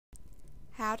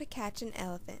How to Catch an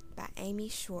Elephant by Amy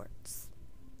Schwartz.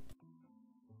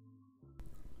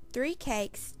 3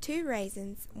 cakes, 2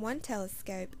 raisins, 1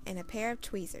 telescope, and a pair of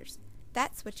tweezers.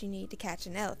 That's what you need to catch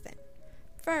an elephant.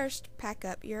 First, pack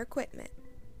up your equipment.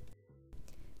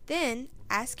 Then,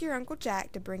 ask your Uncle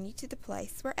Jack to bring you to the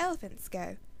place where elephants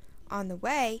go. On the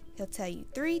way, he'll tell you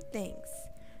 3 things.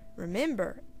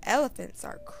 Remember, elephants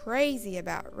are crazy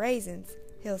about raisins,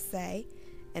 he'll say,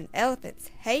 and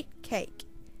elephants hate cake.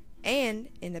 And,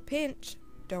 in a pinch,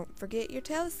 don't forget your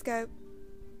telescope.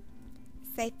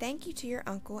 Say thank you to your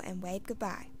uncle and wave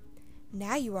goodbye.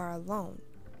 Now you are alone.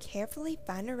 Carefully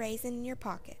find a raisin in your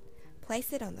pocket.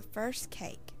 Place it on the first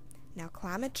cake. Now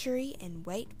climb a tree and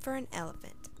wait for an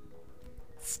elephant.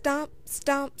 Stomp,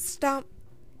 stomp, stomp.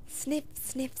 Sniff,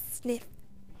 sniff, sniff.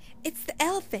 It's the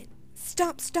elephant.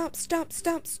 Stomp, stomp, stomp,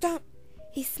 stomp, stomp.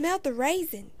 He smelled the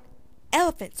raisin.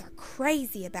 Elephants are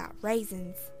crazy about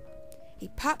raisins. He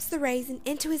pops the raisin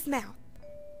into his mouth.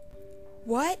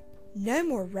 What? No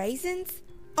more raisins?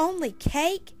 Only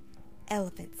cake?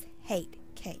 Elephants hate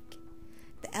cake.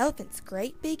 The elephant's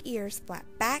great big ears flap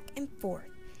back and forth.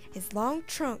 His long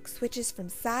trunk switches from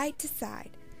side to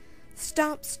side.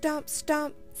 Stomp, stomp,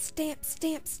 stomp, stamp,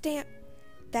 stamp, stamp.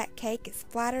 That cake is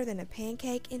flatter than a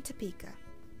pancake in Topeka.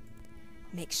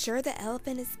 Make sure the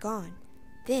elephant is gone.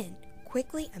 Then,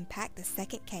 quickly unpack the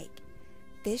second cake.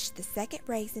 Fish the second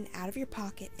raisin out of your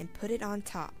pocket and put it on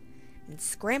top. And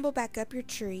scramble back up your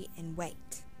tree and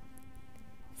wait.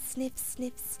 Sniff,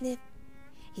 sniff, sniff.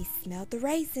 He smelled the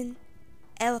raisin.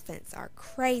 Elephants are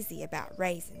crazy about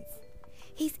raisins.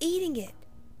 He's eating it.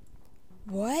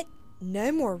 What?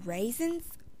 No more raisins?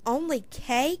 Only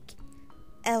cake?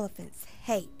 Elephants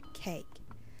hate cake.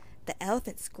 The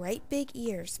elephant's great big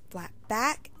ears flap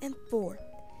back and forth.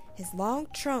 His long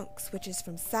trunk switches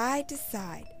from side to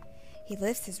side. He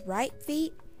lifts his right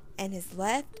feet and his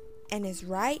left and his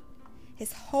right.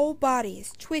 His whole body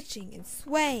is twitching and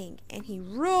swaying, and he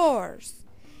roars.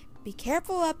 Be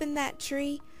careful up in that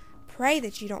tree. Pray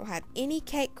that you don't have any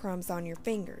cake crumbs on your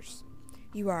fingers.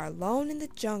 You are alone in the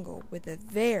jungle with a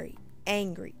very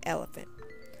angry elephant.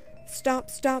 Stomp,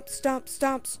 stomp, stomp,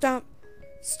 stomp, stomp.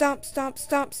 Stomp, stomp,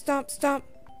 stomp, stomp, stomp.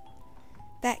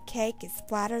 That cake is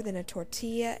flatter than a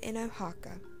tortilla in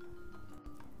Oaxaca.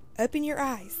 Open your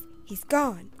eyes. He's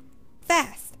gone.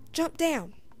 Fast! Jump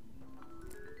down.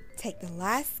 Take the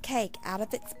last cake out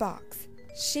of its box.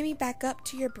 Shimmy back up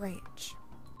to your branch.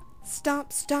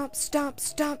 Stomp, stomp, stomp,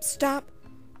 stomp, stomp.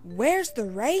 Where's the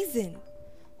raisin?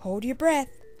 Hold your breath.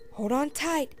 Hold on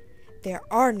tight. There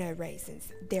are no raisins.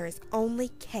 There is only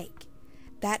cake.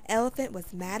 That elephant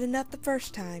was mad enough the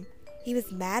first time. He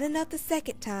was mad enough the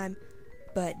second time.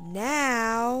 But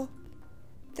now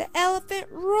the elephant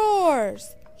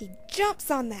roars. He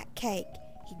jumps on that cake.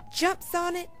 He jumps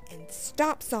on it and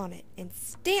stomps on it and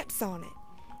stamps on it.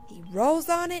 He rolls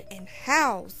on it and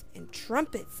howls and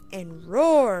trumpets and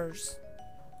roars.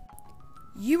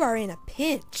 You are in a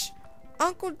pinch.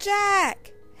 Uncle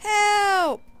Jack,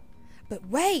 help! But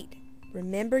wait,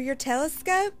 remember your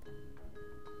telescope?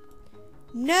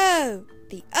 No,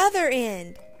 the other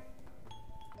end.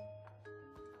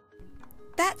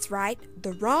 That's right,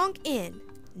 the wrong end.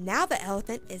 Now the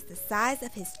elephant is the size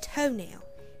of his toenail.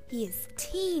 He is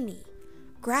teeny.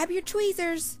 Grab your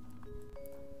tweezers.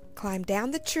 Climb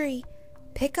down the tree,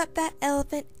 pick up that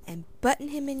elephant, and button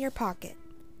him in your pocket.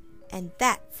 And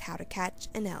that's how to catch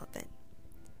an elephant.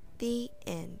 The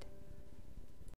end.